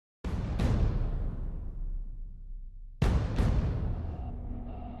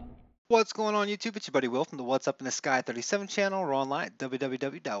What's going on YouTube? It's your buddy Will from the What's Up in the Sky 37 channel. We're online at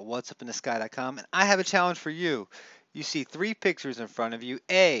www.whatsupinthesky.com, and I have a challenge for you. You see three pictures in front of you.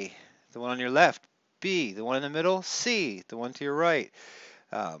 A, the one on your left. B, the one in the middle. C, the one to your right.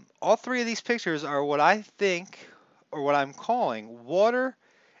 All three of these pictures are what I think, or what I'm calling, water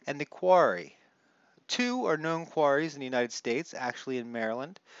and the quarry. Two are known quarries in the United States, actually in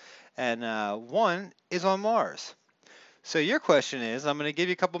Maryland, and one is on Mars. So your question is, I'm going to give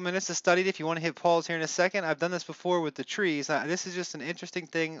you a couple minutes to study it. If you want to hit pause here in a second, I've done this before with the trees. This is just an interesting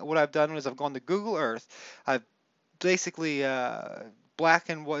thing. What I've done is I've gone to Google Earth. I've basically black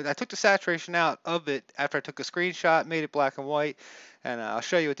and white. I took the saturation out of it after I took a screenshot, made it black and white, and I'll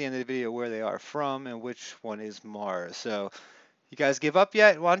show you at the end of the video where they are from and which one is Mars. So you guys give up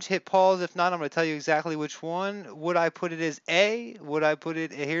yet? Why don't you hit pause? If not, I'm going to tell you exactly which one. Would I put it as A? Would I put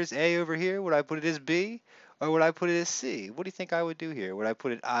it, here's A over here. Would I put it as B? Or would I put it as C? What do you think I would do here? Would I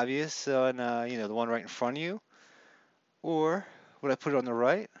put it obvious on, the one right in front of you? Or would I put it on the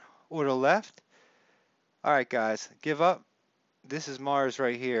right or the left? All right, guys, give up. This is Mars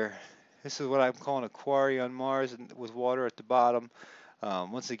right here. This is what I'm calling a quarry on Mars with water at the bottom.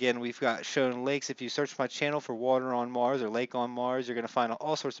 Once again, we've got shown lakes. If you search my channel for water on Mars or lake on Mars, you're going to find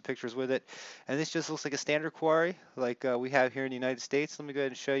all sorts of pictures with it. And this just looks like a standard quarry like we have here in the United States. Let me go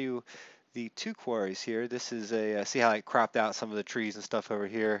ahead and show you the two quarries here. This is see how I cropped out some of the trees and stuff over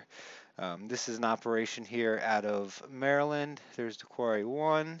here. This is an operation here out of Maryland. There's the quarry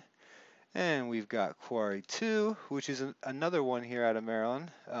 1. And we've got quarry 2, which is another one here out of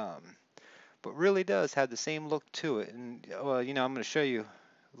Maryland. But really does have the same look to it. And well, I'm going to show you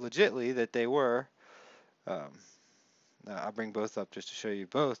legitly that they were. I'll bring both up just to show you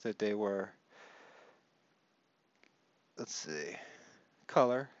both that they were. Let's see,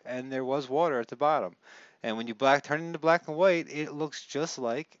 color, and there was water at the bottom. And when you turn it into black and white, it looks just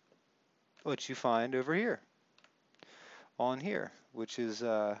like what you find over here, on here, which is.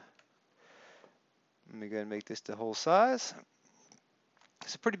 Let me go ahead and make this the whole size.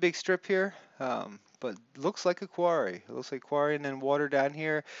 It's a pretty big strip here, but looks like a quarry. It looks like a quarry, and then water down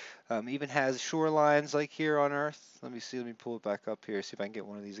here. Even has shorelines like here on Earth. Let me see. Let me pull it back up here. See if I can get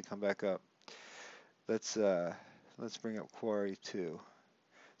one of these to come back up. Let's bring up quarry 2.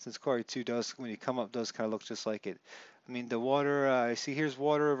 Since quarry 2 does, when you come up, does kind of look just like it. I mean, the water. I see here's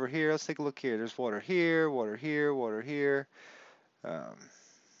water over here. Let's take a look here. There's water here, water here, water here.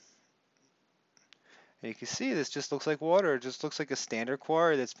 And you can see this just looks like water. It just looks like a standard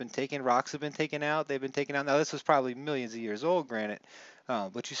quarry that's been taken. Rocks have been taken out. They've been taken out. Now this was probably millions of years old, granted,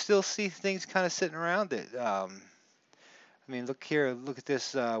 but you still see things kind of sitting around it. I mean, look here. Look at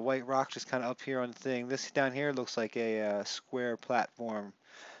this white rock just kind of up here on the thing. This down here looks like a square platform.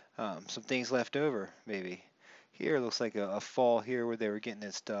 Some things left over, maybe. Here looks like a fall here where they were getting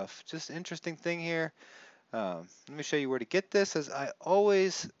this stuff. Just interesting thing here. Let me show you where to get this, as I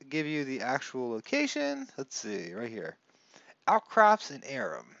always give you the actual location. Let's see, right here. Outcrops in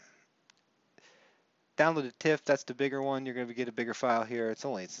Aram. Download the TIFF, that's the bigger one. You're going to get a bigger file here. It's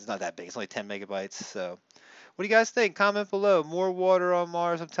not that big. It's only 10 megabytes. So what do you guys think? Comment below. More water on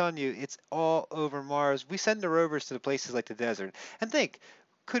Mars. I'm telling you, it's all over Mars. We send the rovers to the places like the desert. And think,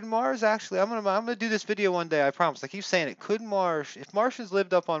 could Mars actually, I'm gonna do this video one day, I promise. I keep saying it. Could Mars, if Martians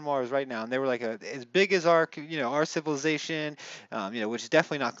lived up on Mars right now and they were like as big as our civilization, which is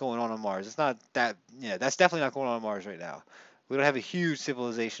definitely not going on Mars. It's not that, that's definitely not going on Mars right now. We don't have a huge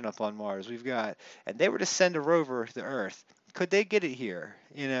civilization up on Mars. And they were to send a rover to Earth. Could they get it here?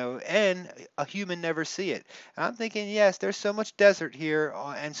 And a human never see it. And I'm thinking, yes, there's so much desert here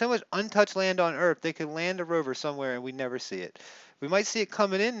and so much untouched land on Earth. They could land a rover somewhere and we never see it. We might see it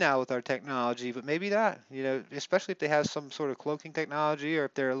coming in now with our technology, but maybe not, especially if they have some sort of cloaking technology or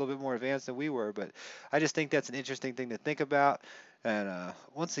if they're a little bit more advanced than we were. But I just think that's an interesting thing to think about. And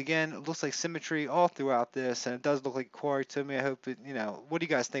once again, it looks like symmetry all throughout this, and it does look like a quarry to me. I hope it, what do you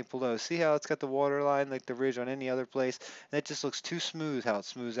guys think below? See how it's got the water line like the ridge on any other place? And it just looks too smooth how it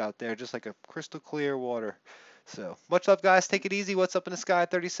smooths out there, just like a crystal clear water. So much love, guys. Take it easy. What's Up in the Sky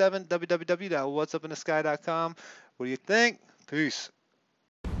 37, www.whatsupinthesky.com. What do you think? Peace.